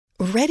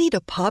Ready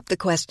to pop the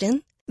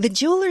question? The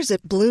jewelers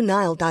at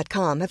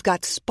BlueNile.com have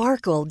got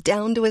sparkle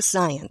down to a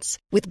science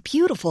with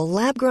beautiful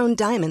lab-grown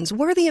diamonds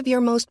worthy of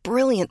your most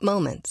brilliant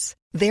moments.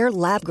 Their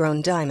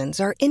lab-grown diamonds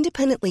are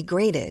independently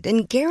graded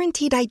and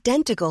guaranteed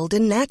identical to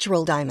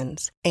natural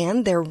diamonds,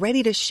 and they're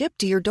ready to ship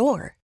to your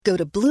door. Go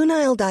to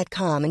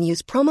BlueNile.com and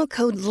use promo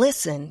code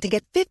LISTEN to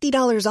get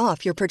 $50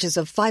 off your purchase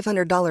of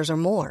 $500 or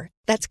more.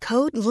 That's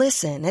code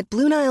LISTEN at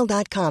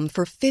BlueNile.com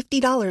for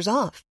 $50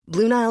 off.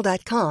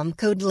 BlueNile.com,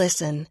 code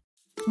LISTEN.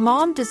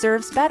 Mom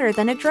deserves better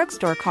than a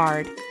drugstore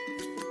card.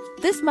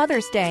 This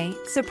Mother's Day,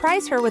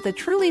 surprise her with a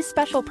truly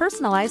special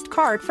personalized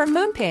card from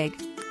Moonpig.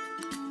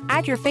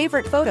 Add your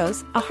favorite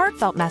photos, a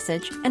heartfelt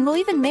message, and we'll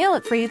even mail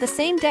it for you the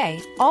same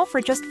day, all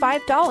for just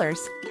 $5.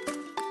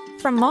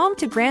 From mom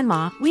to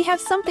grandma, we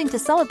have something to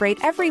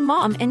celebrate every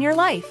mom in your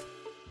life.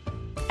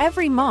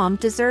 Every mom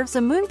deserves a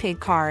Moonpig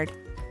card.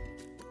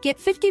 Get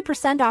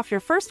 50% off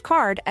your first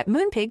card at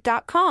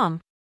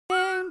Moonpig.com.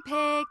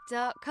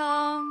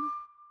 Moonpig.com.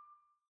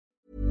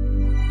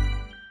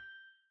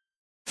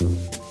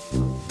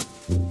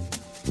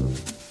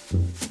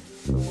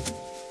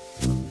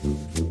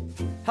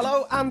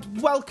 Hello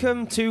and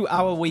welcome to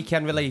our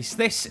weekend release.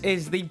 This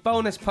is the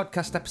bonus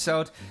podcast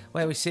episode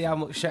where we see how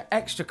much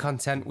extra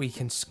content we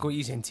can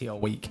squeeze into your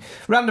week.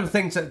 Random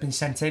things that have been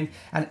sent in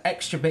and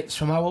extra bits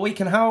from our week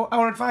and how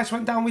our advice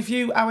went down with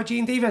you, our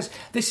Gene Divas.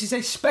 This is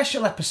a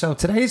special episode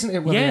today, isn't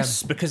it, William?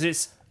 Yes, because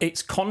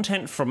it's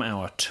content from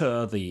our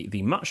tour,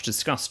 the much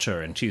discussed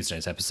tour in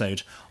Tuesday's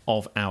episode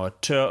of our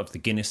tour of the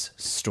Guinness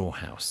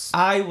Storehouse.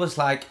 I was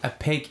like a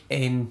pig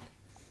in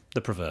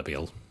The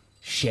proverbial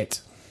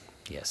shit.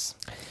 Yes.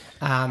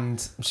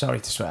 And I'm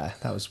sorry to swear,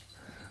 that was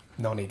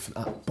no need for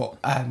that. But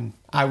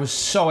I was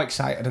so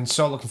excited and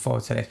so looking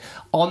forward to this.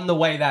 On the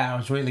way there, I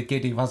was really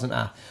giddy, wasn't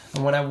I?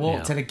 And when I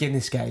walked to the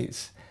Guinness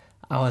gates,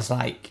 I was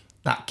like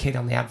that kid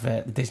on the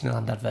advert, the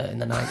Disneyland advert in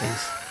the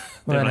 90s.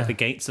 They're like the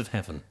gates of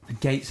heaven. The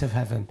gates of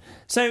heaven.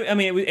 So, I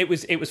mean, it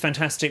was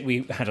fantastic.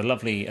 We had a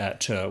lovely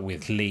tour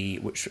with Lee,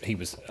 which he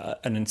was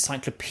an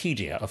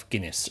encyclopedia of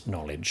Guinness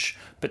knowledge,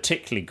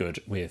 particularly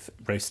good with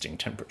roasting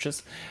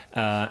temperatures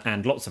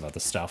and lots of other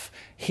stuff.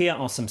 Here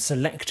are some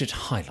selected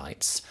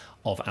highlights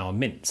of our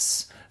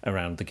mints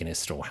around the Guinness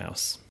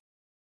Storehouse.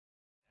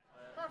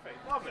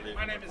 Perfect, lovely.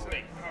 My name is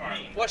Lee. How are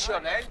you? What's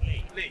your name?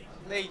 Lee.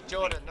 Lee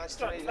Jordan, nice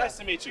to meet you. Nice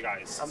to meet you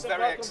guys. I'm so very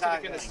welcome excited.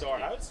 to the Guinness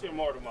Storehouse. You're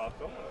more than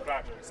welcome. I'm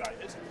glad you're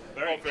excited.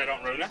 Hopefully I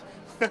don't ruin it.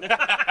 And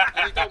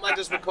you don't mind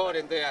us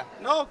recording, do you?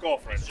 No, go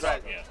for it.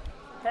 Right. Yeah.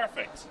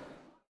 Perfect.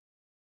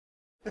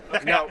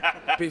 Now,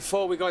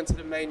 before we go into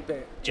the main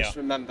bit, just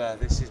remember,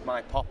 this is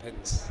my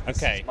Poppins.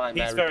 This is my he's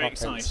Mary very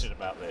Poppins. excited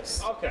about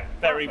this. Okay.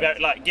 Very, perfect. very,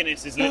 like,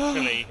 Guinness is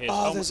literally his...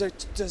 Oh,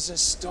 there's a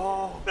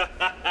store.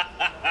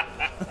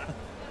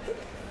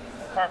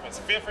 Perfect.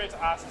 So feel free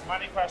to ask as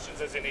many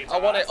questions as you need to I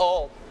want ask. it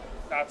all.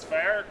 That's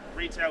fair.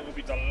 Retail will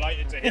be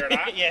delighted to hear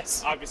that.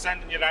 Yes. I'll be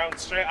sending you down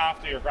straight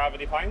after your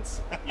gravity pints.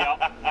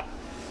 Yeah.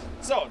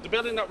 So, the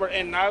building that we're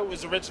in now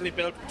was originally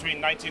built between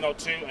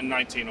 1902 and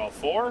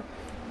 1904,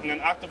 and then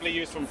actively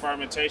used from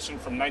fermentation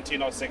from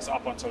 1906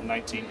 up until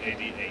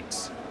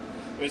 1988.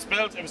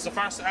 It was the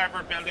first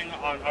ever building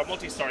a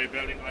multi-story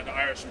building on the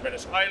Irish and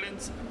British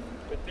Islands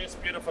with this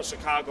beautiful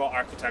Chicago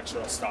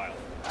architectural style.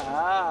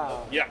 Ah.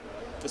 Yeah.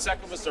 The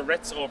second was the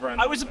Ritz over in...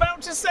 I was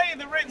about to say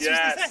the Ritz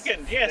Yes. was the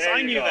second. Yes, There I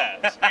you knew go.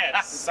 that.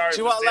 Yes. Sorry Do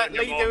you for want to let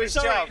stealing Lee your do his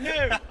moment. job?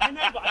 No, I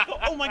know, but I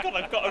thought, oh my God,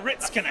 I've got a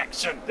Ritz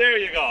connection. There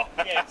you go.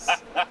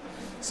 Yes.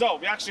 So,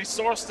 we actually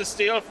sourced the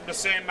steel from the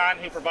same man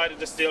who provided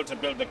the steel to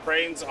build the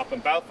cranes up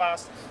in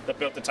Belfast that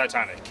built the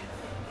Titanic.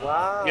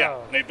 Wow. Yeah,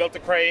 they built the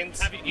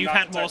cranes. You've not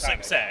had the more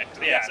Titanic. success.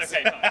 Yes,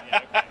 okay, fine.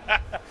 Yeah, okay.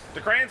 The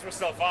cranes were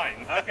still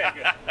fine. Okay,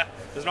 good.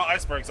 There's no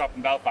icebergs up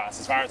in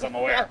Belfast, as far as I'm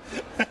aware.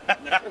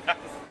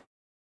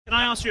 Can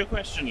I ask you a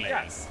question, Lee?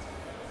 Yes.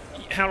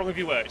 How long have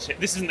you worked here?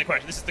 This isn't the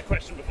question. This is the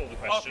question before the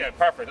question. Okay,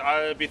 perfect.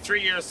 I'll be 3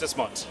 years this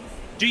month.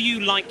 Do you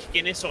like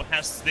Guinness, or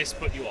has this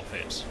put you off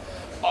it?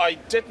 I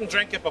didn't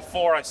drink it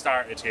before I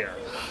started here.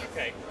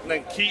 Okay. And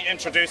then Keith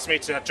introduced me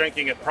to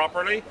drinking it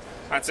properly,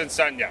 and since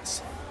then,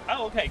 yes.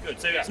 Oh, okay, good.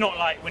 So it's not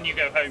like when you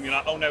go home, you're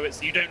like, oh no,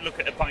 you don't look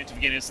at a pint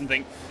of Guinness and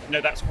think, no,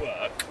 that's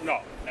work.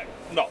 No.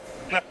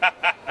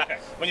 Okay.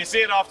 When you see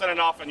it often and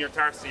often, you're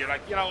thirsty. You're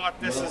like, you know what?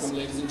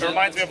 It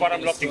reminds me of what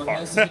I'm looking for.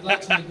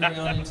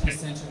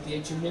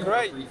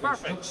 Great,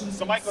 perfect.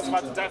 So Michael's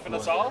about to deafen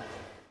us all.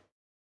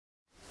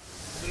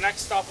 The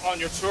next stop on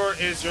your tour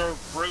is your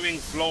brewing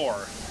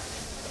floor.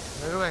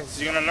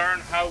 So you're going to learn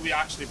how we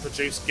actually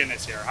produce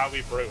Guinness here, how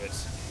we brew it.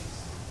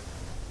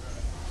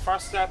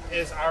 First step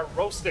is our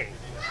roasting.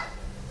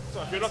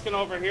 So if you're looking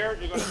over here,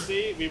 you're going to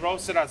see we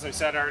roasted, as I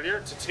said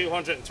earlier, to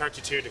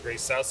 232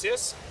 degrees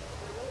Celsius.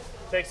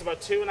 Takes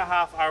about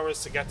 2.5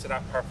 hours to get to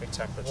that perfect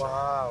temperature.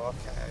 Wow,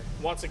 okay.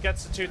 Once it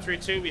gets to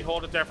 232, we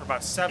hold it there for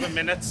about 7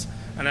 minutes,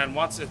 and then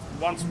once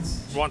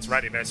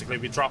ready, basically,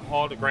 we drop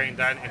all the grain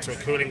down into a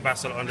cooling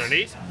vessel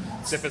underneath.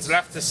 So if it's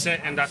left to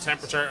sit in that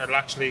temperature, it'll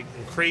actually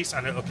increase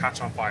and it'll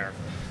catch on fire.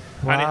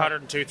 Wow. Any hotter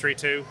than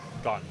 232,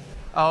 gone.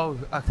 Oh,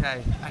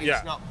 okay. And Yeah.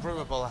 it's not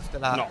brewable after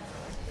that? No.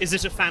 Is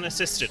it a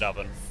fan-assisted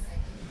oven?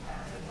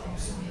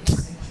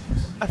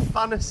 A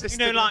fan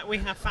assisted. You know, like we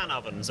have fan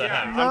ovens at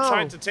home. No. I'm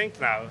trying to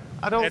think now.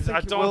 I don't think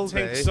it will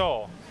think be.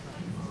 so.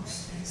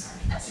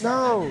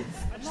 No.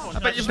 I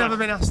bet you've never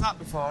been asked that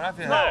before, have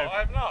you? No,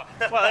 I've not.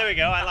 Well, there we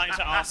go. I like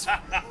to ask.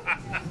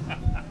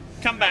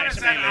 Come back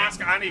to me, Lee.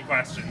 Ask any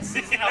questions.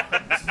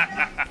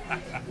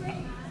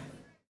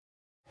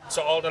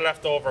 So all the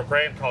leftover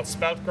grain called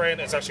spelt grain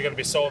is actually going to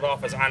be sold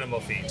off as animal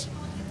feed.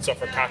 So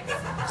for cattle,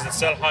 because it's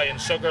still high in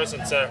sugars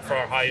and for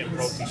high in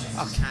protein.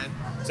 Okay.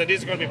 So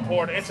these are going to be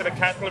poured into the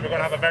kettle. We're going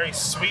to have a very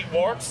sweet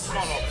wort.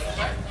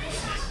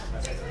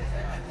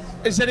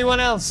 Is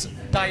anyone else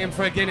dying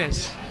for a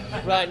Guinness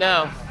right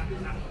now?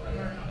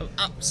 I'm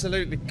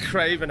absolutely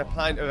craving a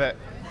pint of it.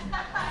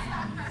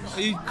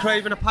 Are you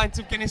craving a pint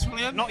of Guinness,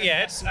 William? Not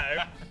yet,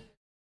 no.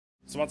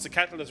 So once the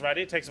kettle is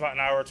ready, it takes about an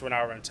hour to an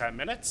hour and 10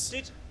 minutes.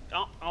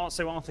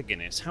 So Arthur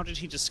Guinness, how did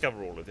he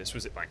discover all of this?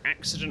 Was it by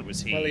accident?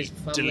 Was he? Well, his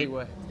family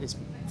were. His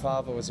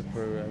father was a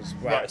brewer as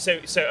well. Right.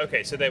 So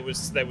okay. So there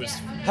was.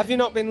 Have you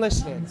not been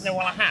listening? No,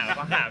 well, I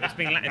have.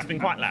 It's been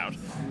quite loud.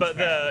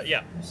 But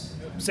yeah.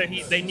 So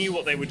they knew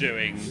what they were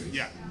doing.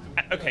 Yeah.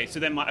 Okay. So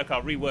then,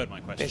 I'll reword my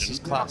question. This is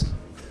class.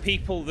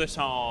 People that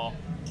are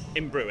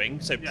in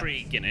brewing, so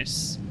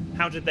pre-Guinness,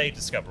 how did they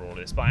discover all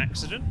this? By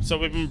accident? So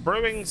we've been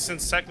brewing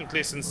since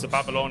the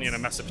Babylonian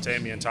and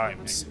Mesopotamian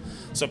times.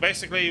 So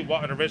basically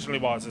what it originally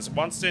was is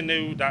once they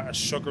knew that a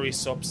sugary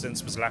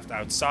substance was left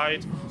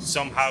outside,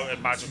 somehow it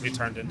magically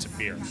turned into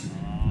beer.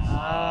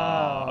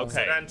 Oh, okay.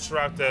 So then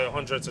throughout the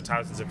hundreds of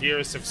thousands of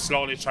years, they've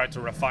slowly tried to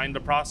refine the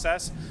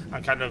process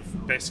and kind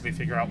of basically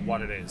figure out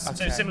what it is.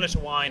 So similar to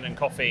wine and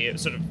coffee,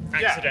 it's sort of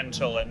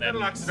accidental and A then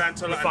little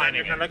accidental, and then refining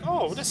you're it. kind of like,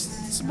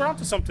 oh, we're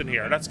onto something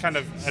here. Let's kind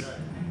of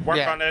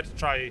work on it,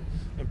 try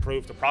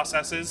improve the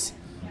processes.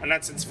 And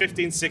then since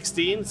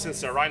 1516,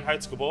 since the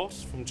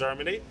Reinheitsgebot from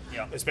Germany,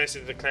 it's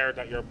basically declared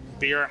that your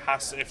beer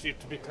to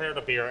be declared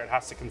a beer, it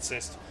has to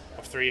consist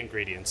of 3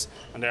 ingredients,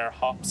 and they're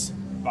hops,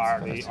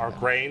 barley, or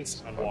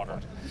grains, and water.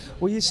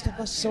 Will you stop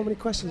us so many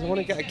questions? I want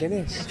to get a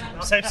Guinness.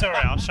 I'm so sorry,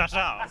 I'll shut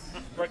up.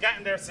 We're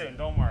getting there soon,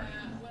 don't worry.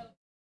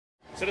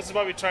 So this is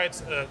why we try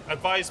to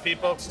advise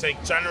people to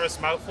take generous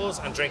mouthfuls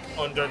and drink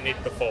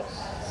underneath the foam.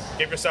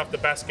 Give yourself the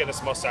best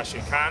Guinness mustache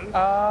you can,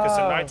 because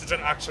the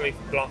nitrogen actually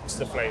blocks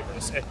the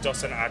flavours. It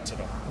doesn't add to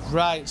them.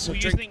 Right, so Well,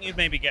 you think you'd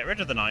maybe get rid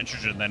of the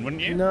nitrogen then,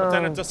 wouldn't you? No. But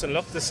then it doesn't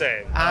look the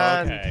same.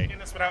 And Okay.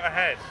 Guinness without a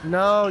head.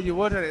 no, you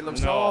wouldn't. It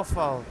looks No.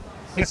 awful.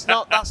 It's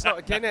not. That's not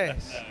a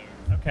Guinness.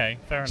 Okay,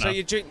 fair enough. So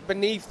you drink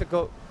beneath the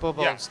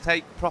bubbles. Yeah.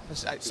 Take proper.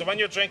 So when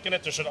you're drinking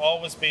it, there should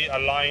always be a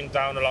line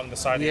down along the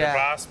side of your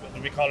glass.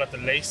 We call it the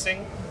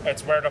lacing.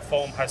 It's where the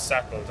foam has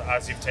settled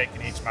as you've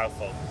taken each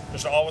mouthful. There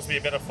should always be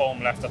a bit of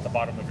foam left at the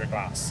bottom of your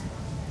glass.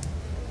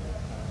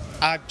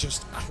 I'm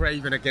just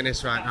craving a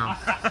Guinness right now.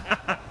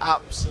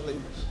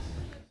 Absolutely.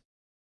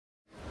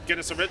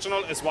 Guinness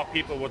Original is what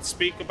people would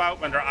speak about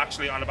when they're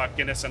actually on about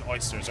Guinness and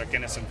oysters or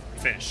Guinness and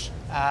fish,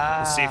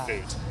 and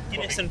seafood.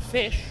 Guinness and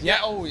fish? Yeah.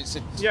 Oh, it's a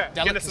Guinness and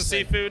delicacy.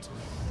 seafood.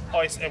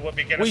 It would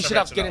be Guinness We should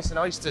have Original. Guinness and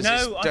oysters.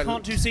 No, It's I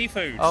can't do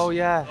seafood. Oh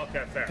yeah. Okay,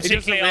 fair. He doesn't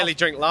Particularly really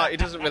drink light. He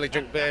doesn't really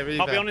drink beer either.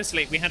 I'll be honest,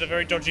 Lee, we had a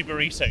very dodgy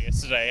burrito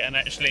yesterday, and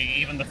actually,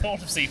 even the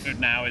thought of seafood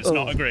now is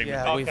not agreeing with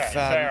yeah. me. Okay, We've,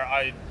 fair.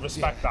 I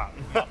respect that.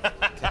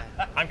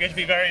 I'm going to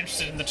be very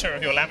interested in the tour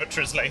of your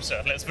lavatories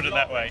later, let's put it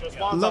that way. There's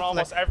ones on Lovely.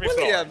 almost every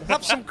floor. William,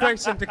 have some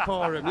grace and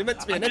decorum. You're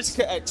meant to be an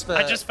etiquette expert.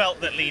 I just felt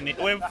that Lee,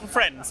 we're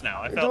friends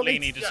now, I felt don't Lee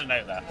need needed to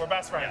know that. We're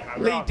best friends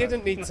now. Lee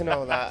didn't need to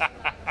know that.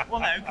 Well,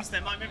 no, because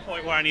there might be a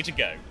point where I need to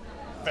go.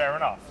 Fair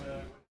enough.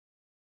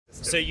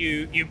 So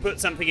you put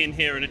something in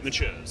here and it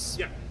matures?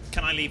 Yeah.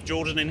 Can I leave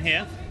Jordan in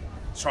here?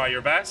 Try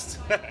your best.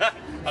 I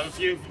have a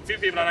few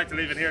people I like to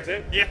leave in here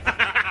too. Yeah.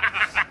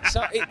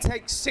 So it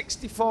takes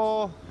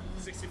 64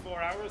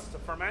 hours to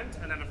ferment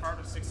and then a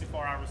further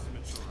 64 hours to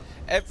mature.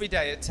 every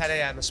day at 10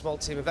 a.m. A small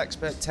team of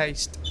expert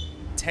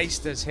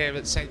tasters here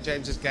at St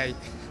James's Gate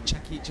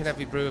check each and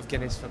every brew of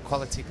Guinness for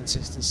quality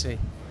consistency.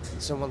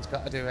 Someone's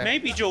got to do it.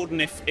 Maybe,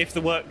 Jordan, if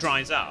the work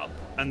dries up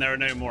and there are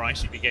no more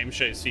ITV game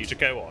shows for you to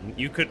go on,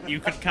 you could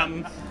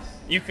come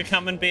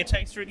and be a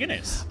taster at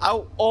Guinness.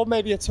 Oh, or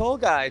maybe a tour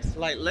guide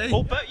like Lee.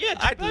 Oh, but yeah, do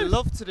I'd both.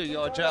 love to do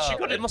your job.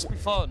 got It it. must be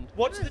fun.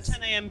 What do the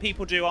 10 a.m.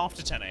 people do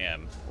after 10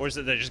 a.m.? Or is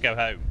it they just go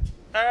home?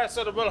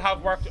 So they will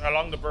have work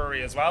along the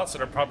brewery as well. So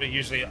they're probably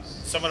usually,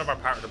 some of them are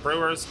part of the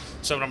brewers,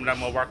 some of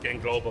them will work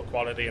in global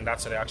quality, and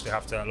that's why they actually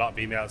have to a lot of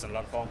emails and a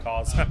lot of phone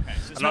calls.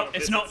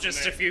 It's not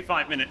just a few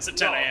 5 minutes at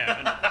 10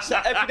 a.m.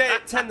 So every day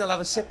at 10 they'll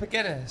have a sip of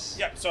Guinness.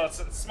 Yeah, so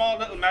it's small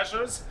little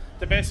measures.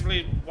 They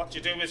basically, what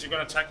you do is you're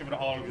going to check it with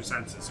all of your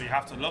senses. So you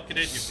have to look at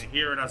it, you have to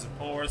hear it as it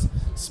pours,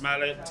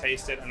 smell it,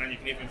 taste it, and then you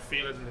can even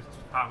feel it in the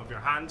palm of your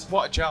hand.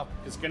 What a job.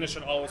 Because Guinness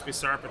should always be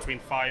served between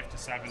 5 to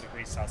 7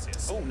 degrees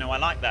Celsius. Oh, no, I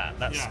like that.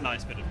 That's Yeah. a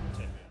nice bit of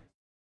tip.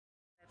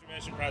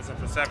 Graduation present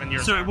for 7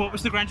 years. Sorry, what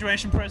was the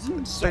graduation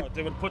present? So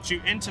they would put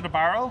you into the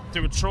barrel, they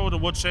would throw the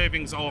wood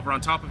shavings over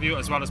on top of you,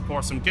 as well as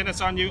pour some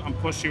Guinness on you and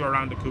push you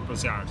around the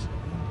Cooper's Yard.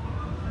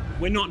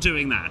 We're not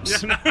doing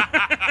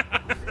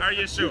that. Are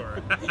you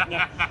sure?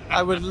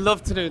 I would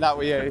love to do that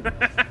with you.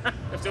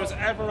 If there was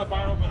ever a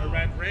barrel with a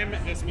red rim,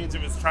 this means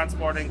it was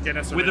transporting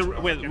Guinness with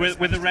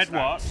Original. a red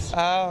what?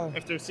 Oh.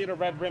 If there's a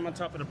red rim on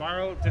top of the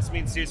barrel, this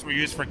means these were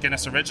used for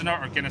Guinness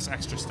Original or Guinness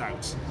Extra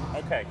Stout.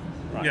 Okay.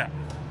 Right. Yeah.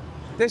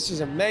 This is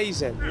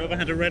amazing. You ever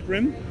had a red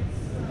rim?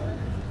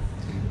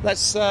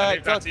 Let's I'll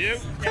leave that to you.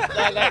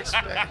 let's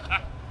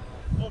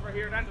Over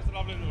here then, there's a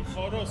lovely little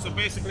photo. So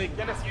basically,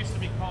 Guinness used to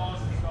be called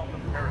the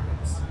Dublin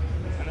Pyramids.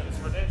 And it was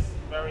for this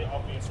very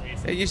obvious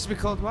reason. It used to be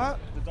called what?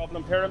 The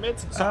Dublin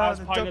Pyramids. So Ah, as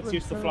the pilots Dublin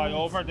used to fly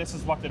Pyramids. over, this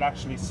is what they'd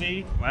actually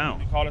see. Wow.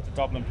 We call it the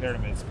Dublin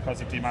Pyramids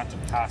because of the amount of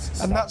casks.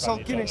 And stacked that's all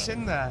on each Guinness other.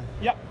 in there.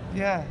 Yep.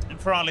 Yeah. And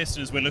for our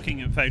listeners, we're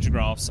looking at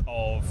photographs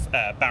of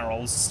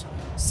barrels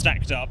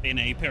stacked up in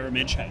a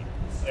pyramid shape.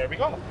 There we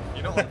go.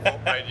 You know what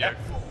Radio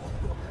 4?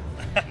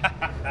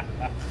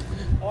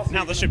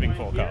 Now the shipping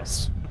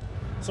forecast.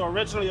 So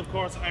originally, of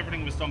course,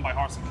 everything was done by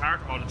horse and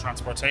cart, all the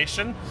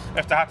transportation.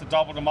 If they had to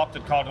double them up,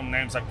 they'd call them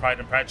names like Pride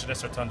and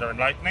Prejudice or Thunder and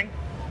Lightning.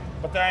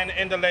 But then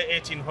in the late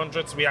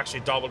 1800s, we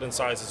actually doubled in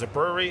size as a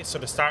brewery, so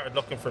they started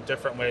looking for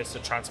different ways to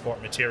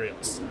transport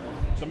materials.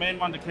 The main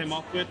one they came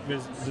up with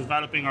was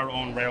developing our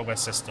own railway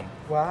system.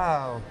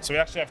 Wow. So we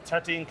actually have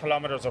 13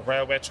 kilometres of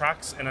railway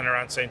tracks in and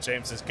around St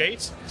James's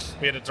Gate.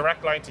 We had a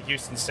direct line to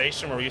Euston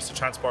Station where we used to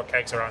transport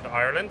kegs around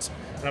Ireland.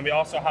 And then we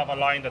also have a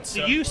line that's...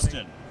 To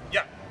Euston?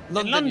 Yeah.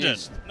 London.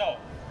 No.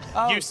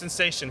 Oh. Euston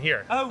Station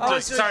here. Oh,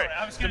 sorry.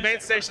 I was The gonna main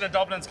say- station in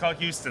Dublin's called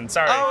Euston.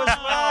 Sorry. Oh, as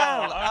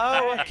well.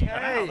 Oh, Wow,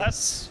 okay.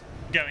 that's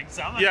going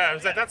some. Yeah, I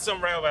was like, that's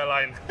some railway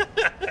line.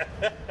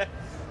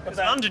 Because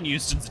London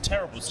Euston's a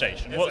terrible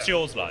station. Is What's it?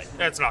 yours like?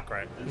 It's not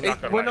great. It's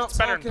not gonna We're lie. not It's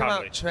better talking than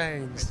Connolly. about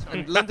trains.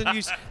 And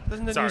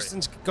London Sorry.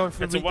 Euston's going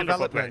through It's a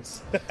wonderful redevelopment.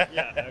 place.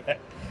 Yeah, okay.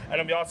 And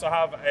then we also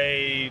have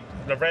the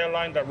rail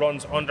line that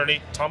runs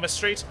underneath Thomas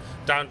Street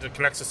down to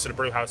connects us to the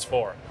Brewhouse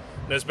 4.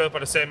 And it was built by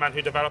the same man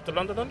who developed the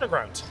London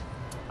Underground.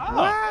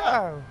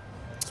 Wow.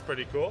 It's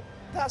pretty cool.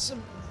 That's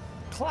some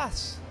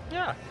class.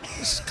 Yeah.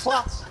 This is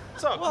class.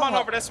 So come on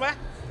over this way.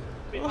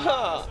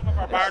 Wow. Some of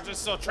our barges,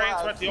 so trains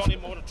weren't the only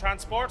mode of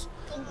transport.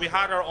 We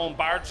had our own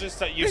barges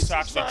that used This to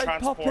is actually like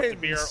transport the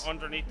Poppins. beer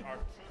underneath our...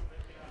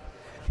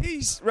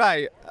 He's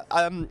right.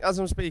 As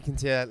I'm speaking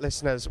to you,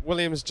 listeners,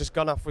 William's just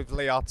gone off with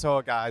Lee, our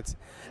tour guide,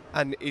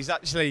 and he's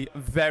actually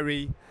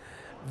very,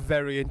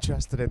 very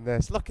interested in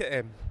this. Look at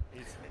him.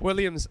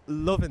 William's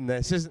loving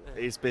this, isn't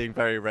he? He's being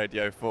very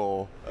Radio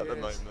 4 at the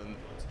Yes. moment.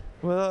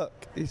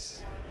 Look,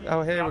 he's.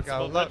 Oh, here we go.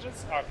 collapsible Look.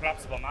 bridges or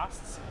collapsible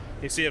masts.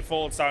 You see it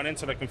folds down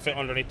into they can fit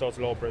underneath those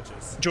low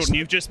bridges. Jordan,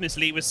 you've just missed.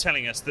 Lee was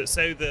telling us that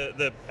so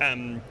the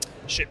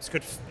ships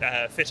could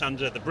fit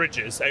under the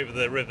bridges over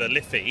the River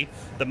Liffey,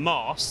 the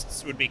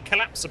masts would be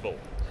collapsible.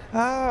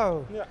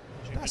 Oh, Yeah.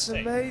 that's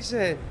Interesting.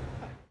 amazing.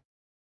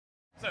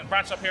 So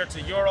branch up here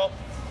to Europe,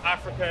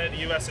 Africa,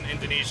 the US and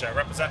Indonesia,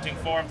 representing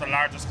 4 of the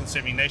largest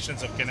consuming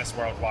nations of Guinness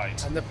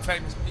worldwide. And the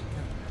famous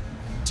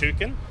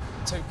Toucan.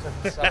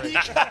 toucan. Sorry.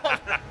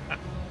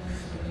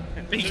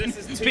 Beacon,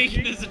 this is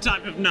beacon Tiki. is a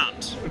type of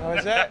nut. Oh,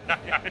 is it?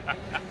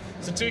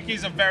 So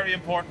Tuki's a very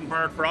important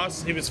bird for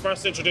us. He was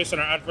first introduced in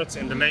our adverts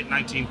in the late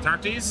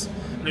 1930s,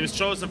 and he was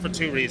chosen for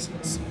 2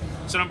 reasons.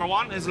 So number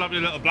 1, his lovely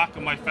little black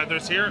and white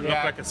feathers here look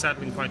Yeah. like a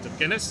settling point of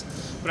Guinness.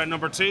 But then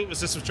number 2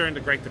 was this was during the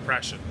Great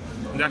Depression.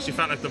 And it actually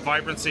felt like the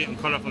vibrancy and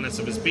colourfulness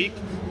of his beak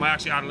might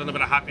actually add a little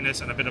bit of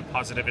happiness and a bit of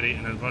positivity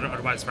in an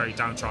otherwise very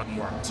downtrodden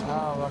world.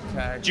 Oh,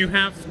 okay. Do you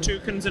have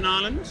toucans in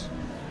Ireland?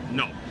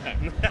 No.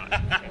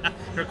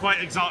 They're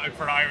quite exotic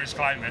for Irish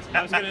climate.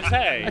 I was going to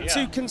say. A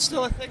toucan's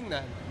still a thing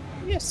then?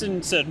 Yes,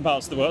 in certain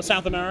parts of the world.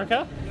 South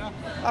America?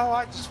 Oh,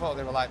 I just thought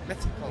they were like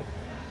mythical.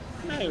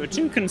 No, a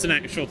toucan's an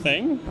actual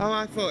thing. Oh,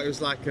 I thought it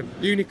was like a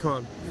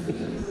unicorn.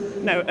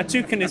 No, a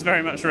toucan is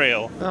very much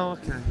real. Oh,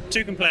 okay.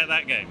 Two can play at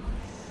that game.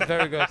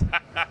 Very good.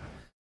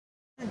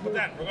 But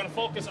then we're going to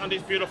focus on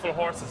these beautiful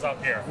horses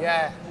up here.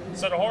 Yeah.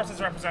 So the horses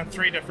represent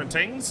 3 different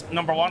things.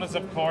 Number 1 is,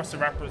 of course, to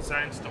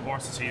represent the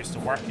horses who used to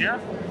work here.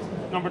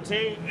 Number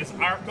 2 is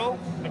Arkle,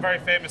 a very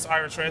famous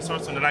Irish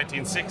racehorse in the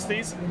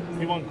 1960s.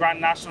 He won Grand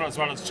National as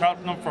well as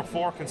Cheltenham for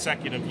 4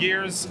 consecutive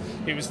years.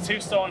 He was 2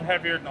 stone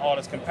heavier than all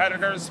his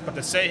competitors, but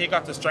they say he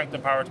got the strength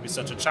and power to be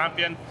such a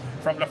champion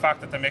from the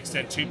fact that they mixed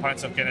in 2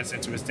 pints of Guinness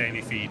into his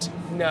daily feed.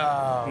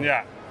 No.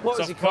 Yeah. What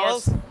so was he of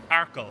course, called?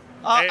 Arkle.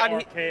 And he-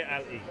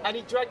 A-R-K-L-E. And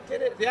he drank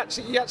Guinness.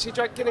 He actually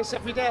drank Guinness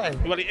every day.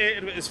 Well, he ate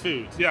it with his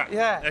food. Yeah.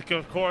 Yeah. Like,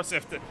 of course,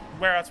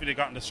 where else would he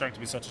gotten the strength to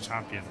be such a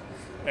champion?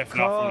 If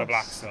not from the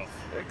black stuff.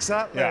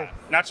 Exactly. Yeah.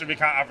 Naturally, we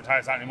can't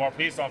advertise that anymore.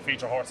 Please don't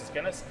feature horses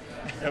Guinness.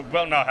 It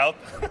will not help.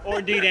 Or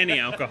indeed any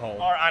alcohol.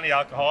 Or any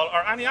alcohol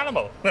or any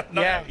animal. Not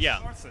Yeah. only Yeah.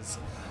 Horses.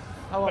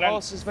 Oh, But are I'm-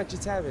 horses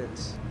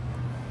vegetarians?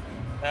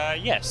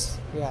 Yes.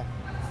 Yeah.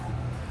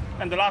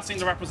 And the last thing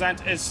to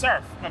represent is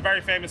Surf, a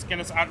very famous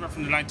Guinness advert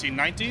from the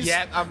 1990s.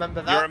 Yeah, I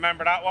remember that. You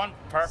remember that one?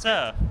 Perfect.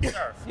 Sir, Surf.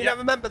 You Yeah. know,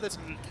 remember the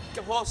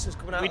horses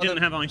coming out we of didn't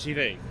the have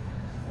ITV.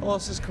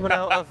 horses coming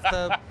out of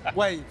the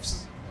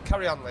waves,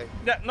 carry on, Lee.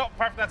 Yeah, no,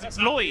 perfect. That's It's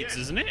exactly Lloyd's,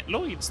 it. isn't it?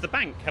 Lloyd's, the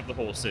bank, have the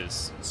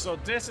horses. So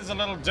this is a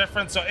little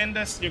different. So in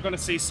this, you're going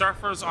to see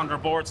surfers on their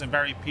boards in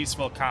very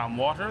peaceful, calm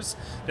waters.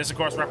 This, of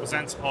course,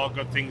 represents all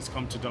good things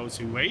come to those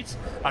who wait,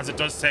 as it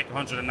does take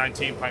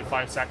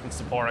 119.5 seconds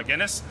to pour a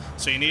Guinness,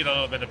 so you need a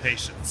little bit of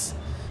patience.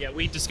 Yeah,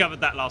 we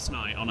discovered that last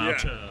night on our Yeah.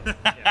 tour.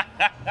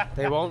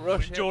 They won't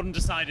rush it. Jordan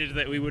decided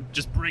that we would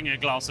just bring a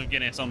glass of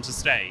Guinness onto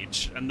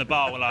stage, and the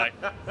bar were like,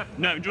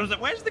 no. Jordan's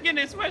like, where's the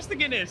Guinness? Where's the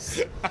Guinness?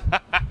 They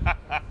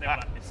were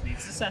like, this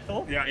needs to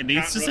settle. Yeah, it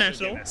needs to can't rush a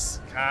settle.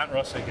 Guinness. Can't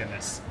rush a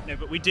Guinness. No,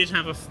 but we did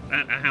have a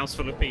house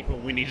full of people.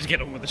 We needed to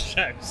get on with the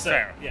show. So,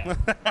 Fair. yeah.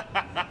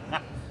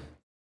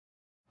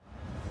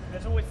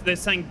 There's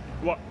saying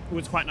what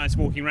was quite nice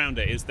walking around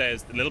it is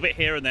there's a little bit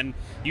here, and then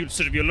you're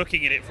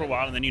looking at it for a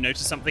while, and then you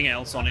notice something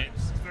else on it.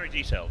 It's very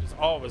detailed.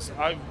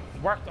 I've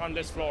worked on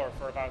this floor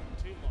for about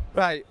 2 months.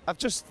 Right, I've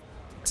just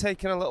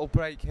taken a little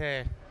break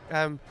here.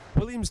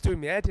 William's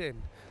doing me head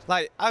in.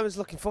 Like, I was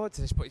looking forward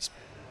to this, but it's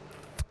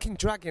fucking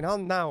dragging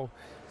on now.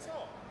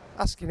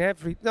 Asking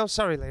every... No,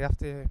 sorry, Lee,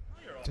 after you.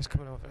 Just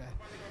coming over there.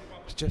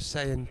 Just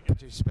saying,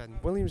 producer Ben,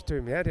 William's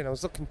doing me head in.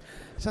 He's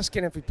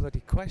asking every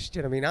bloody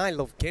question. I mean, I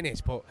love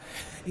Guinness, but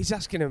he's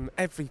asking him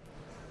every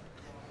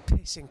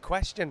pissing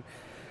question.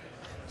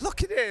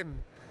 Look at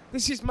him.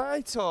 This is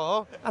my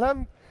tour, and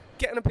I'm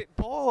getting a bit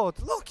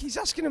bored. Look, he's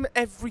asking him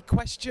every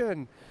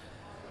question.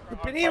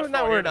 We've been here an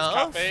hour and a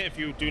half. Cafe. If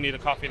you do need a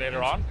coffee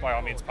later on, by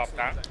all means, pop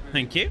down.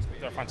 Thank you.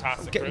 They're a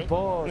fantastic. I'm getting crew.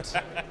 bored.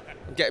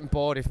 I'm getting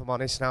bored, if I'm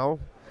honest now.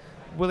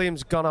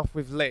 William's gone off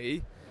with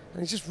Lee,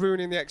 and he's just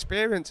ruining the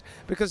experience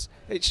because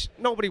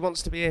nobody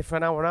wants to be here for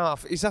an hour and a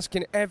half. He's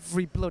asking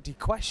every bloody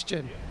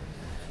question.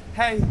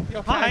 Hey, you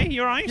okay? Hi,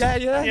 you alright?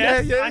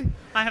 Yeah.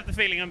 I have the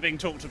feeling I'm being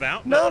talked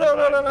about. No.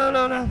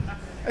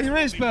 Are your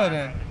ears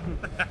burning?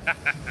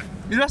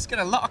 You're asking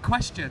a lot of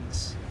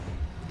questions.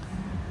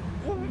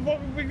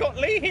 We got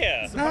Lee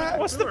here.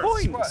 What's the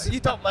point? What, you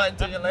don't mind,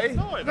 do you, Lee?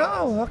 No, I don't.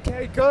 No,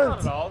 okay, good. Not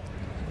at all.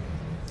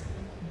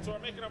 So we're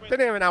making our way. Been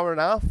here an hour and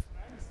a half.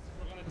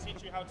 We're going to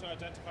teach you how to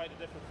identify the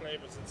different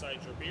flavors inside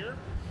your beer.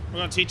 We're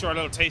going to teach you our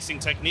little tasting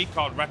technique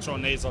called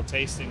retronasal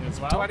tasting as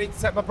well. Do I need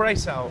to take my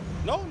brace out?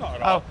 No, not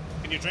at all.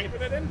 Oh. Can you drink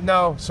with it in?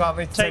 No, so I'll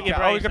need to Take take your it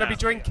out. Are we brace going to be out.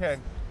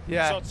 drinking?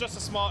 Yeah. So it's just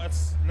a small,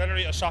 it's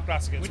literally a shot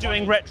glass against We're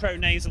doing one. retro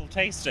nasal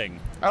tasting.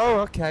 Oh,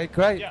 okay,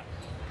 great. Yeah.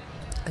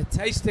 A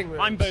tasting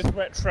room. I'm both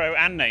retro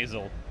and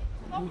nasal.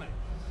 Lovely.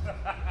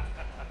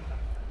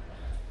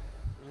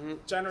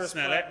 Generous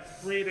Smell breath.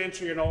 Breathe in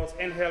through your nose,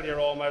 inhale your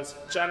aromas.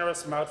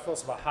 Generous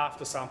mouthfuls, about half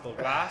the sample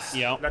glass.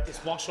 Yeah. Let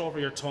this wash over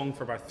your tongue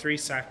for about 3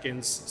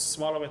 seconds.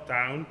 Swallow it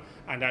down,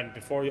 and then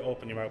before you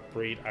open your mouth,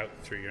 breathe out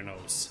through your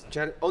nose.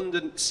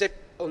 Sip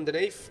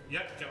underneath.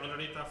 Yep, get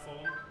underneath that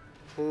foam.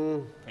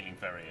 Feeling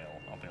very ill,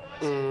 I'll be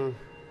honest.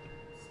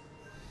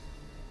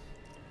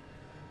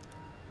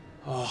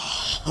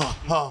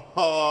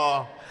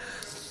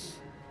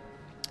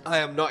 I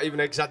am not even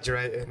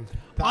exaggerating.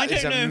 I That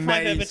is don't know if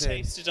I've ever amazing.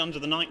 tasted under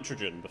the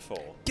nitrogen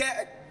before.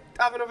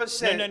 Have another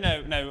sip.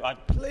 No.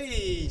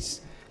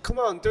 Please. Come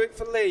on, do it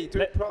for Lee.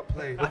 Do it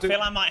properly. I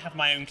feel I might have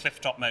my own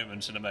cliff-top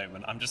moment in a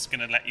moment. I'm just going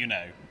to let you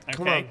know. Okay?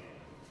 Come on.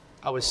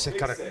 I was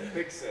sick on a.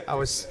 I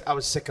was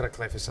sick on a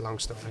cliff. It's a long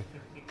story.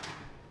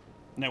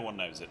 No one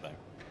knows it, though.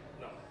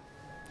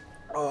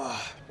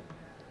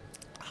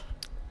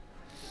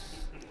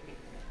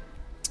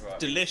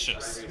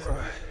 Delicious. Perfect.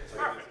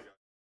 Over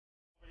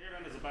here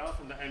then is a bell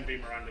from the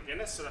MV Miranda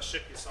Guinness, so that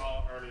ship you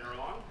saw earlier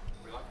on.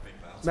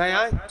 May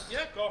I?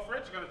 Yeah, go for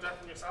it. You're going to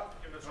deafen yourself.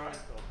 Give it a try.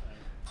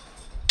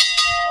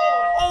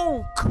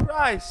 Oh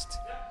Christ!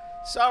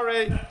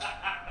 Sorry.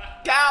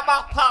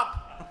 Gamma pop.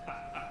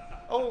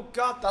 Oh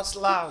God, that's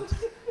loud.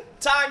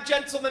 Time,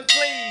 gentlemen,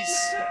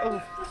 please.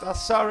 Oh,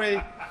 that's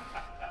sorry.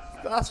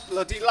 That's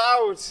bloody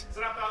loud.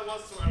 So that bell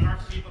was to alert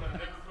people in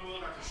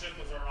Liverpool that the ship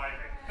was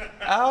arriving.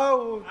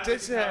 Oh, As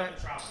did you tell it?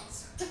 the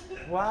travels.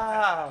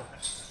 Wow.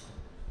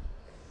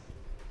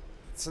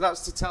 So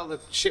that's to tell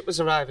the ship was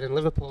arriving in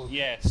Liverpool.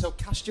 Yes. So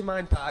cast your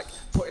mind back,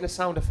 put in a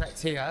sound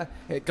effect here.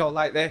 It'd go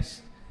like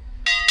this.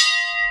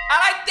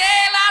 Alright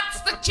there,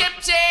 lads, the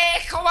chips here.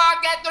 Come on,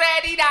 get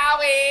ready now,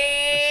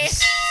 eh?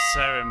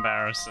 So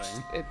embarrassing.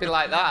 It'd be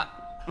like that.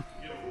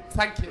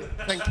 Thank you.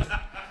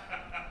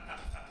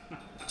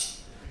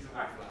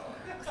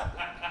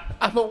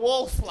 I'm a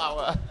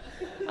wallflower.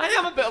 I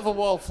am a bit of a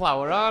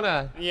wallflower, aren't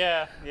I?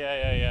 Yeah.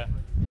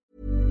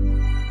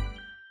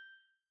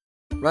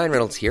 Ryan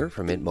Reynolds here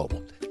from Mint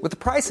Mobile. With the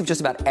price of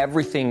just about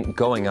everything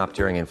going up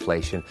during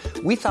inflation,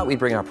 we thought we'd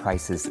bring our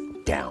prices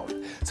down.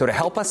 So to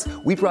help us,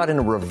 we brought in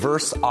a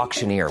reverse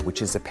auctioneer, which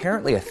is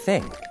apparently a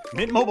thing.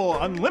 Mint Mobile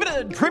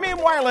Unlimited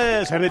Premium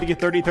Wireless. How to get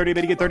 30, 30,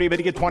 bit to get 30, bit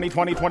to get 20,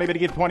 20, 20, bit to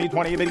get 20,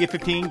 20, bit to get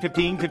 15,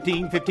 15,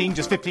 15, 15,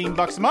 just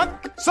 $15 a month?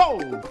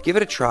 Sold! Give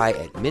it a try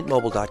at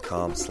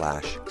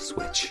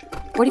mintmobile.com/switch.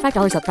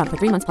 $45 up front for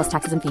 3 months plus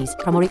taxes and fees.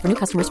 Promo rate for new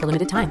customers for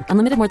limited time.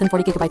 Unlimited more than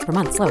 40 gigabytes per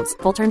month. Slows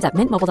full terms at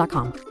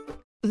mintmobile.com.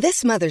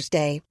 This Mother's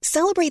Day,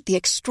 celebrate the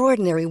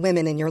extraordinary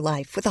women in your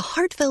life with a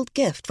heartfelt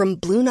gift from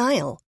Blue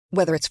Nile.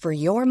 Whether it's for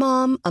your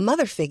mom, a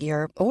mother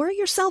figure, or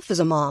yourself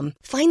as a mom,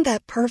 find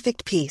that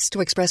perfect piece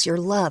to express your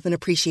love and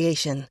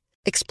appreciation.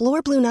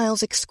 Explore Blue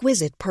Nile's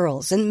exquisite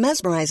pearls and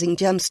mesmerizing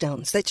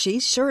gemstones that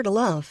she's sure to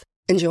love.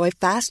 Enjoy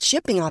fast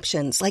shipping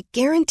options like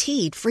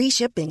guaranteed free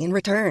shipping and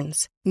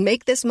returns.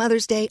 Make this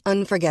Mother's Day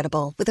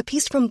unforgettable with a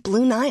piece from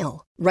Blue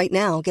Nile. Right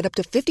now, get up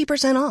to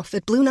 50% off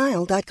at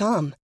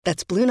BlueNile.com.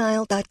 That's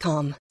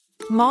BlueNile.com.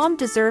 Mom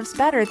deserves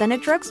better than a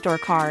drugstore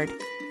card.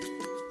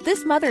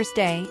 This Mother's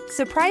Day,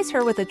 surprise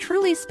her with a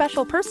truly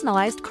special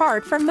personalized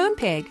card from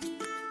Moonpig.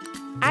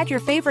 Add your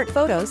favorite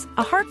photos,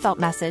 a heartfelt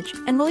message,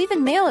 and we'll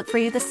even mail it for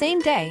you the same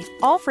day,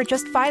 all for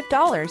just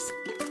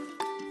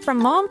 $5. From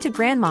mom to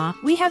grandma,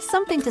 we have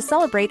something to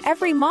celebrate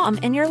every mom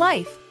in your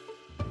life.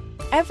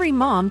 Every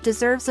mom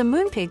deserves a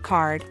Moonpig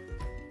card.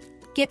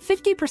 Get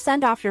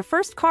 50% off your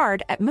first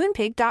card at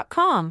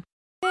Moonpig.com.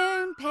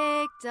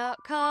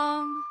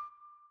 Moonpig.com.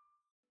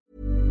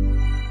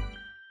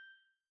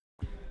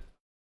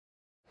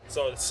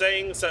 So it's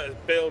saying that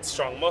it builds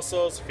strong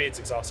muscles, feeds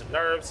exhausted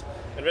nerves,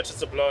 enriches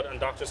the blood, and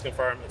doctors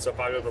confirm it's a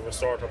valuable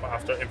restorative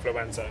after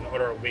influenza and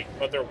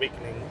other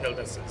weakening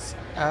illnesses.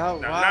 Oh,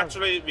 now, wow.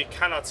 naturally, we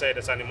cannot say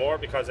this anymore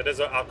because it is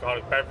an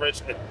alcoholic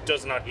beverage. It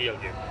does not heal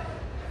you.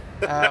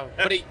 But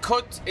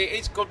it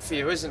is good for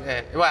you, isn't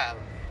it? Well,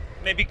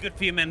 Maybe good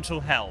for your mental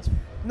health.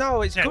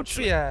 no, it's good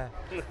for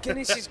you.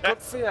 Guinness is good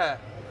for you.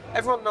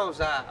 Everyone knows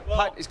that.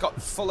 Well- It's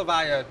got full of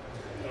iron.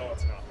 No,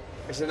 it's not.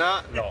 Is it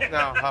not? No.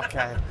 No,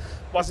 okay.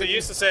 What they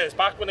used to say is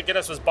back when the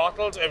Guinness was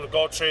bottled, it would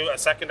go through a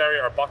secondary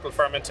or bottle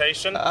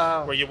fermentation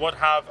where you would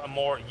have a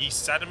more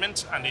yeast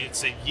sediment, and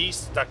it's a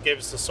yeast that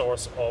gives the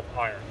source of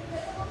iron.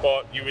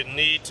 But you would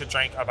need to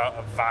drink about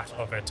a vat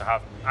of it to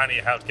have any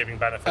health-giving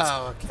benefits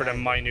for the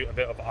minute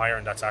bit of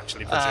iron that's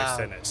actually produced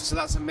in it. So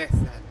that's a myth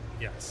then?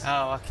 Yes.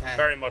 Oh, okay.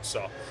 Very much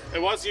so.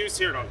 It was used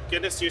here, though.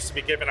 Guinness used to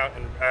be given out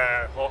in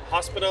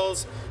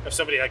hospitals. If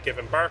somebody had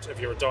given birth, if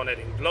you were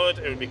donating blood,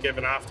 it would be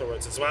given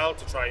afterwards as well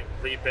to try and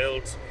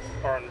rebuild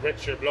or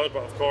enrich your blood.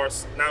 But of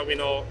course, now we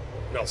know,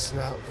 no. It's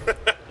not.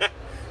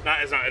 No,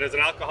 it's not. It is an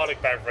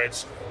alcoholic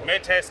beverage. It may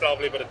taste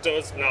lovely, but it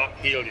does not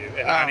heal you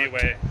in any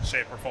way,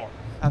 shape, or form.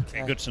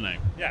 Okay. Good to know.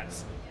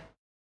 Yes.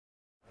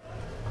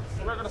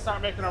 So we're going to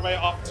start making our way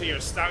up to your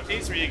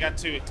stouties, where you get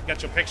to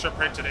get your picture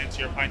printed into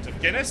your pint of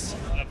Guinness.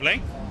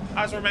 Lovely.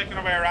 As we're making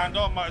our way around,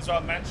 though, I might as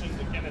well mention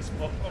the Guinness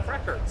Book of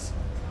Records.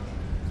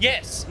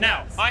 Yes.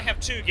 Now, I have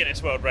 2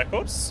 Guinness World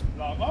Records.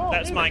 Oh,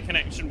 That's really? my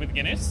connection with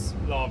Guinness.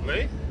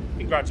 Lovely.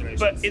 Congratulations.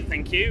 But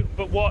thank you.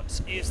 But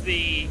what is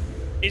the?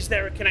 Is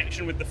there a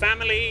connection with the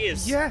family?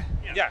 Yeah.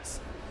 Yes.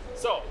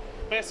 So,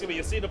 basically,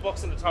 you see the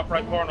books in the top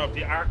right corner of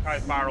the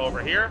archive bar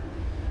over here.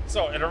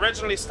 So, it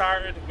originally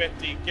started with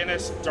the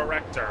Guinness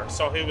director.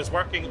 So, he was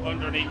working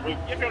underneath...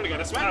 You've only got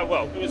this one. Oh,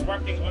 well. He was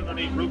working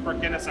underneath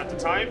Rupert Guinness at the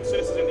time. So,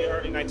 this is in the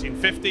early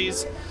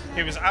 1950s.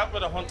 He was out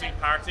with a hunting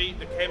party.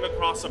 They came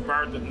across a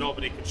bird that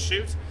nobody could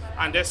shoot.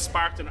 And this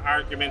sparked an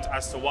argument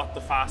as to what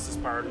the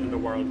fastest bird in the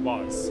world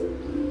was.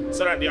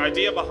 So then the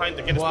idea behind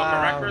the Guinness Book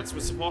of Records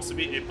was supposed to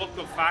be a book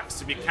of facts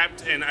to be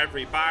kept in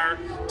every bar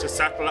to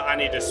settle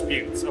any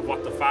disputes of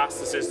what the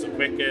fastest is, the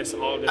quickest,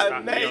 all this, that,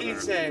 and the other.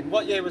 Amazing.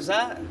 What year was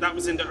that? That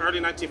was in the early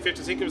 1950s.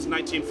 I think it was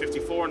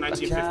 1954,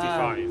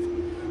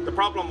 1955. The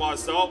problem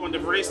was, though, when they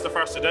released the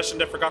first edition,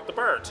 they forgot the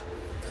bird.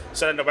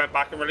 So then they went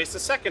back and released the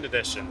second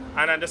edition.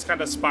 And then this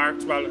kind of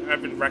sparked, well,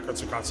 every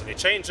records were constantly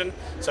changing,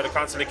 so they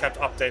constantly kept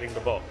updating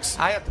the books.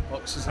 I had the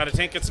books. And I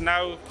think it's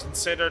now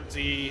considered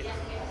the...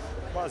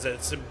 What is it?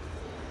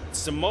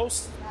 It's the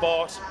most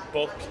bought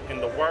book in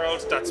the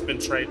world that's been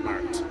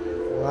trademarked.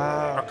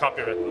 Wow. Or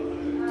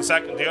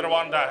copywritten. The other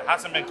one that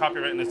hasn't been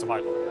copywritten is the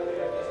Bible.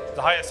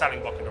 The highest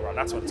selling book in the world,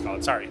 that's what it's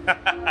called, sorry.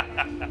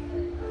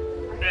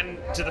 And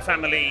to the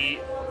family,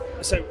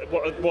 so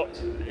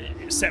what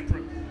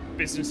separate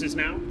businesses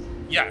now?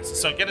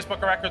 Yes, so Guinness Book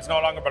of Records no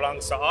longer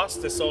belongs to us.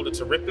 They sold it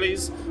to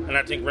Ripley's, and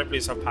I think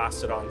Ripley's have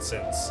passed it on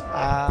since.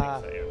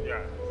 Ah.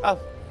 Yeah. Oh,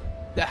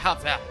 they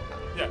have that.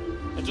 Yeah,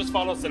 it just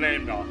follows the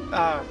name now.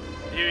 Oh.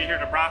 You hear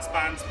the brass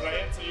bands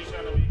playing, so usually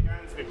on the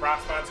weekends, we have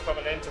brass bands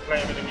coming in to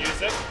play with the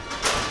music.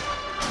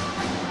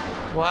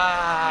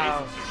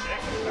 Wow.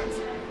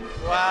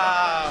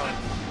 Wow.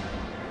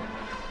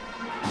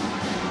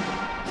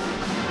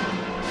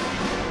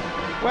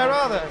 Where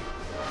are they?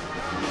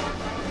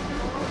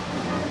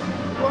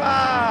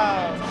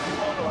 Wow.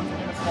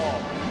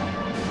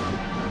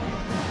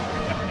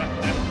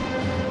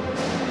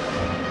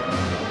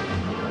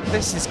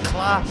 This is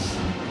class.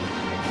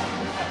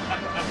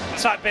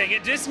 It's like being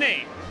at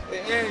Disney.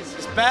 It is.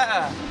 It's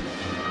better.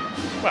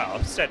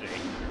 Well, steady.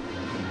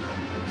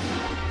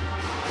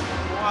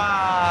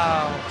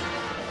 Wow.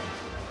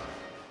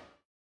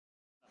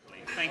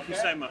 Thank you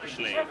so much,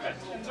 Lee.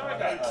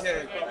 Thank you.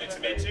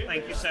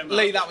 Thank you so much.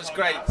 Lee, that was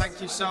great.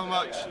 Thank you so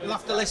much. You'll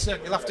have to listen.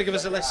 You'll have to give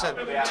us a listen.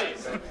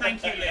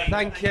 Thank you, Lee.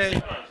 Thank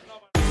you.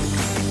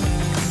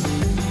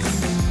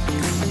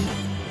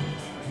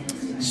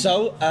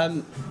 So,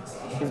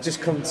 we've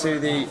just come to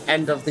the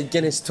end of the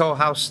Guinness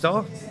Tourhouse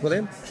store.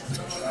 William?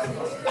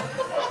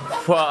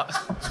 What?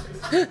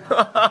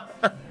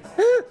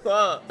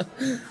 What?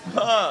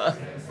 What?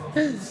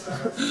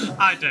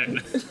 I don't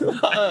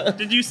know.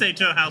 Did you say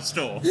to a house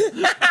store?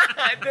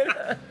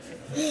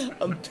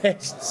 I'm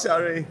pissed,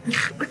 sorry.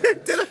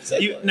 Did I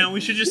say Now,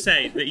 we should just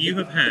say that you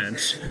have had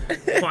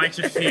quite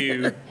a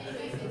few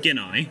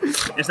Guinea.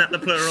 Is that the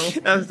plural?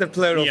 That was the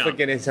plural Yeah. for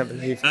Guinness, I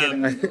believe.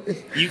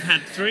 You've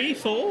had 3,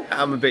 4?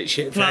 I'm a bit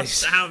shit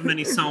Plus how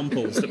many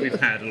samples that we've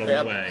had along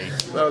the way.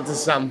 Loads of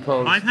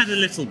samples. I've had a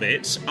little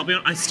bit. I'll be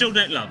honest, I still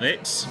don't love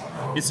it.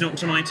 It's not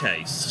to my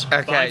taste.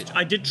 Okay. But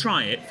I did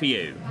try it for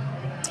you.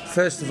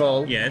 First of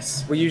all,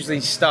 Yes. we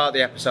usually start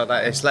the episode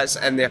like this. Let's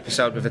end the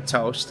episode with a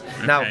toast.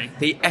 Now, Okay.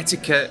 the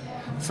etiquette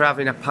for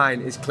having a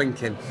pint is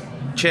clinking.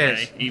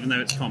 Cheers. Okay, even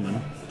though it's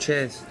common.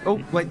 Cheers. Oh,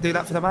 wait, do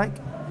that for the mic.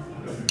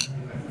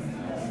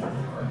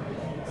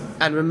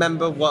 And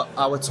remember what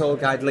our tour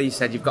guide Lee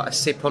said, you've got to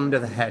sip under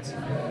the head.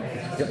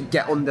 You've got to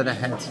get under the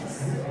head.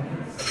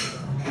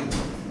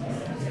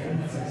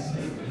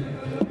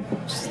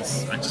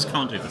 I just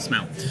can't do the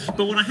smell.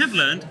 But what I have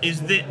learned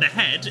is that the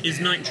head is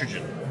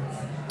nitrogen.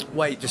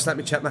 Wait, just let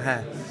me check my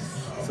hair.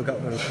 Forgot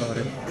we're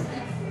recording.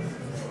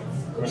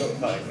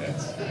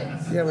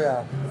 Yeah, we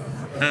are.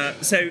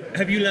 So,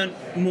 have you learnt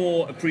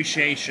more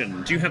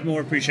appreciation? Do you have more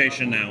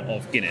appreciation now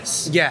of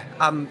Guinness? Yeah,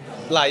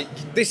 like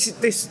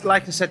this.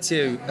 Like I said to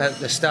you at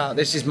the start,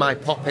 this is my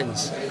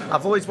Poppins.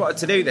 I've always wanted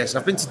to do this.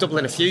 I've been to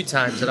Dublin a few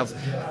times, and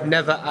I've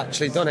never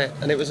actually done it.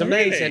 And it was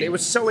amazing. Really? It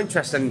was so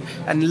interesting.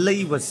 And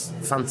Lee was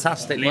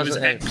fantastic. Lee was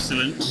wasn't he?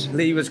 excellent.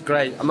 Lee was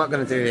great. I'm not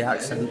going to do the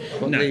accent,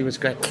 but No. Lee was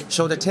great.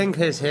 So the thing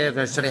is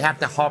here, so they have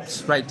the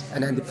hops, right,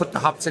 and then they put the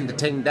hops in the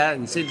thing there,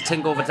 and see the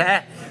thing over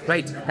there,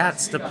 right?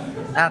 That's the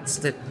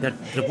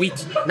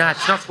wheat. No,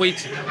 it's not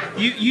wheat.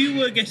 You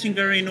were getting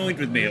very annoyed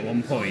with me at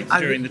one point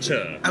during the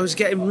tour. I was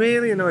getting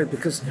really annoyed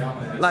because,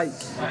 like,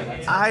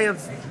 I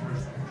have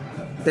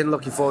been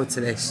looking forward to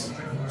this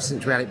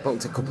since we had it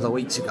booked a couple of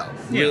weeks ago.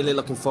 Yeah. Really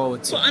looking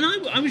forward to it. Well, and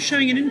I was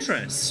showing an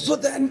interest.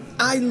 But then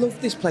I love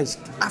this place.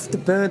 After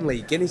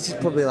Burnley, Guinness is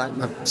probably like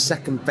my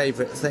second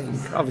favourite thing.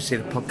 Obviously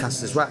the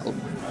podcast as well.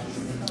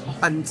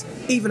 And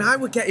even I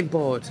were getting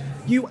bored.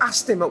 You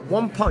asked him at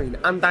one point,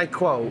 and I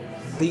quote,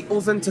 the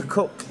oven to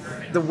cook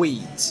the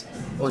wheat.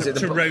 Or was it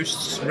To the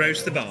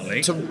roast the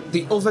barley. to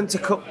the oven to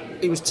cook.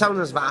 He was telling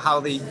us about how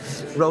they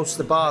roast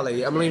the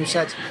barley, and William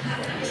said,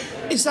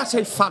 "Is that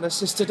a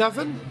fan-assisted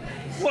oven?"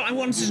 Well, I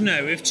wanted to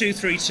know if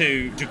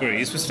 232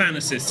 degrees was fan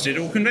assisted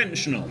or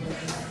conventional.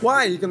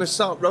 Why are you going to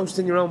start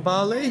roasting your own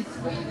barley?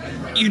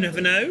 You never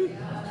know.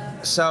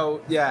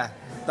 So yeah,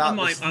 that I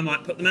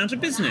might put them out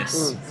of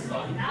business.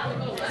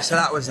 So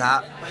that was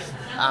that,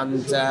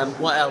 and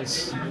what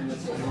else?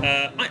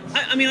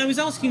 I mean, I was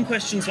asking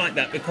questions like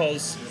that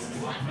because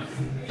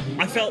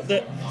I felt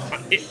that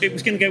it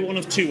was going to go one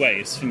of two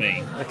ways for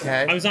me.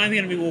 Okay. I was either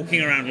going to be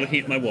walking around looking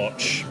at my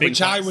watch,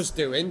 Which I was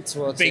doing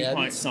towards the being end.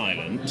 quite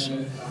silent,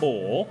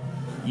 or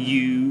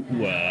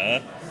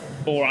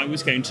I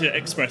was going to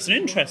express an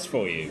interest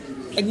for you.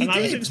 And you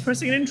I was did.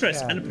 expressing an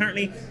interest, Yeah. and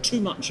apparently too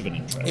much of an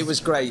interest. It was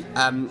great.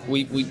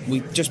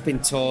 We've just been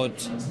toured.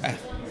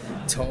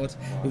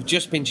 We've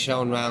just been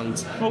shown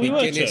round. Well, we the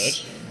were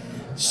Guinness.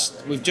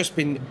 We've just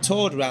been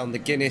toured around the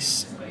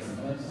Guinness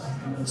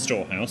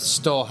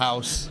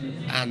storehouse,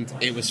 and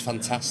it was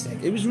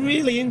fantastic. It was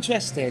really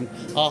interesting.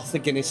 Arthur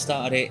Guinness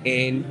started it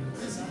in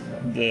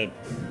the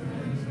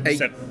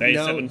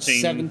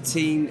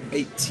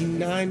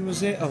 1789,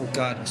 was it? Oh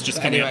God, It's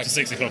just coming up to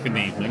 6 o'clock in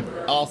the evening.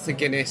 Arthur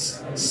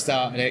Guinness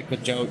started it.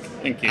 Good joke.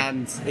 Thank you.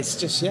 And it's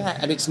just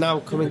and it's now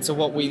coming to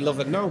what we love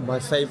and know. My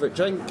favourite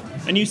drink.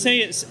 And you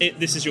say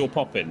this is your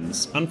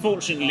Poppins.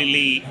 Unfortunately,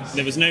 Lee,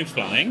 there was no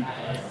flying.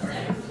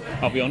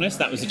 I'll be honest,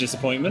 that was a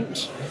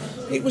disappointment.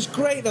 It was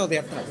great though. They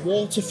had that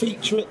water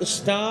feature at the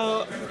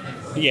start.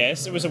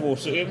 Yes, it was a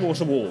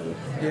water wall.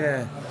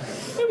 Yeah.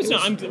 It was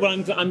not.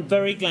 I'm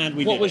very glad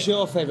we did. What was it.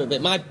 your favourite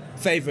bit? My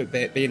favourite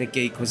bit, being a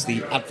geek, was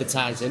the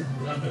advertising.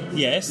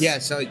 Yes. Yeah,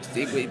 so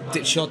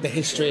it showed the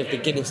history of the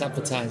Guinness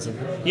advertising.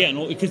 Yeah,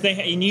 because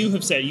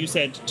you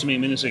said to me a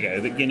minute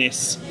ago that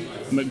Guinness,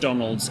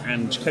 McDonald's,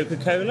 and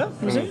Coca-Cola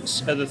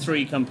are the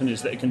three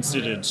companies that are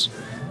considered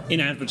in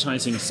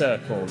advertising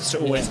circles to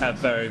always have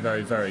very,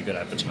 very, very good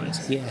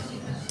advertising. Yeah.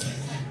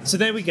 So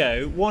there we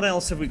go. What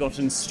else have we got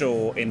in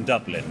store in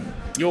Dublin?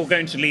 You're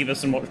going to leave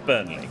us and watch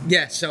Burnley.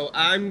 Yeah, so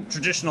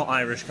Traditional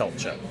Irish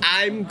culture.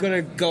 I'm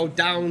gonna go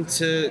down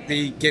to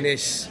the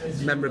Guinness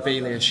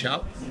memorabilia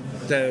shop,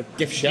 the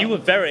gift shop. You were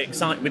very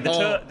excited with the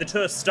tour. Oh. The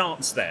tour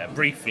starts there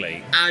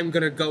briefly. I'm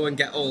gonna go and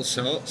get all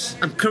sorts.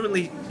 I'm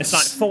currently. It's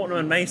like Fortnum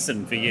and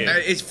Mason for you.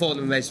 It's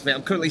Fortnum and Mason for me.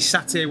 I'm currently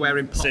sat here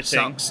wearing pop Sitting.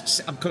 socks.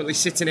 I'm currently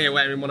sitting here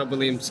wearing one of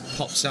William's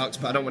pop socks,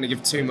 but I don't want to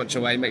give too much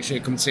away. Make sure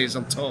you come see us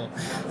on tour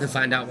and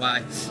find out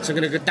why. So I'm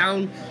gonna go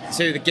down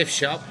to the gift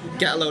shop,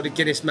 get a load of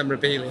Guinness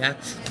memorabilia.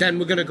 Then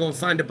we're gonna go and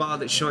find a bar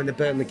that's showing the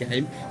Burnley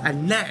game,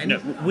 and then No,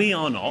 we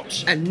are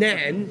not. And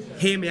then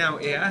hear me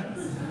out here.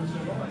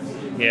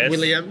 Yes.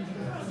 William,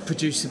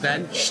 producer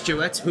Ben,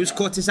 Stuart, whose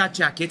coat is that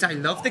jacket? I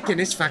love the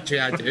Guinness factory,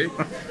 I do.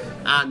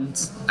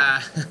 and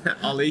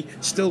Ollie,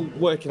 still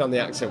working on the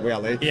accent with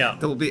Ollie. Yeah.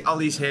 There will be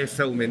Ollie's here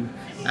filming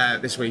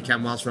this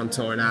weekend whilst we're on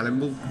tour in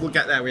Ireland. We'll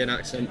get there with an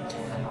accent.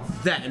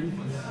 Then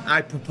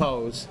I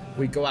propose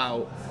we go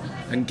out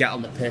and get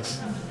on the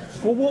piss.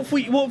 Well, what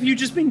have you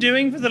just been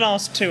doing for the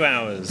last 2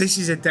 hours? This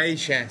is a day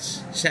sesh.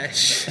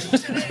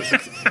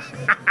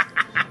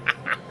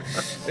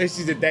 This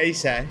is a day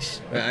sesh,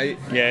 right?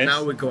 Yes.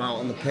 Now we go out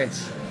on the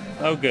piss.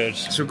 Oh, good.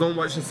 So we'll go and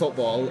watch the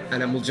football,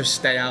 and then we'll just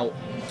stay out.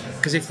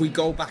 Because if we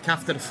go back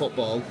after the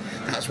football,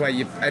 that's where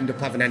you end up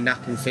having a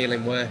nap and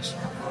feeling worse.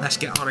 Let's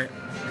get on it.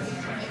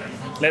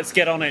 Let's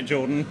get on it,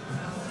 Jordan.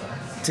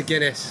 To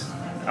Guinness.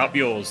 Up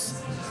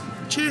yours.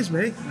 Cheers,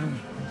 mate.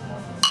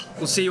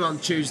 We'll see you on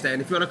Tuesday,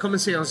 and if you want to come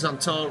and see us on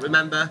tour,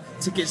 remember,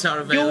 tickets are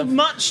available. You're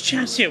much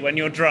chattier when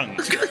you're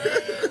drunk.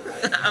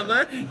 Am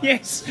I?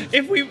 Yes.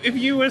 If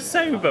you were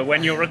sober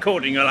when you're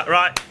recording, you're like,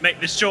 right,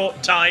 make this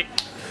short, tight,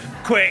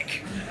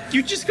 quick.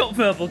 You just got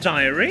verbal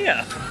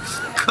diarrhea.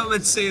 Come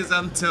and see us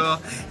on tour.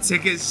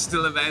 Tickets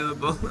still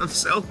available. I'm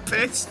so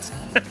pissed.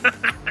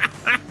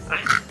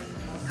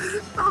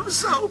 I'm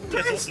so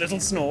pissed. Little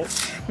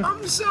snort.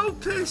 I'm so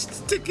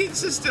pissed.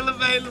 Tickets are still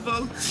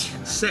available.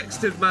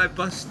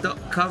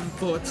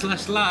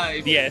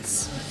 sextedmybus.com/live.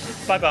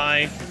 Yes.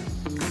 Bye-bye.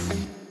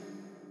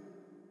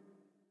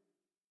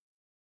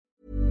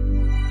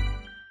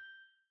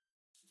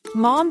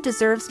 Mom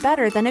deserves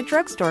better than a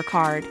drugstore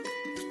card.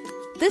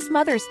 This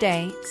Mother's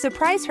Day,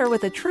 surprise her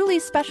with a truly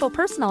special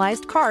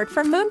personalized card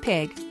from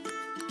Moonpig.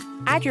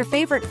 Add your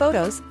favorite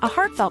photos, a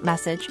heartfelt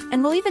message,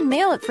 and we'll even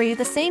mail it for you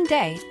the same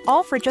day,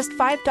 all for just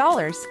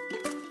 $5.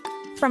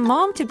 From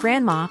mom to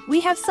grandma, we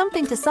have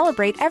something to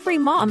celebrate every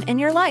mom in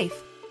your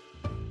life.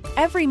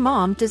 Every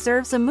mom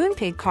deserves a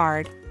Moonpig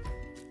card.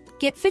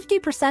 Get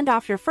 50%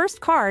 off your first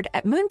card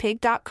at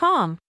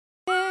moonpig.com.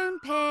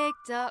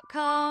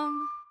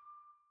 Moonpig.com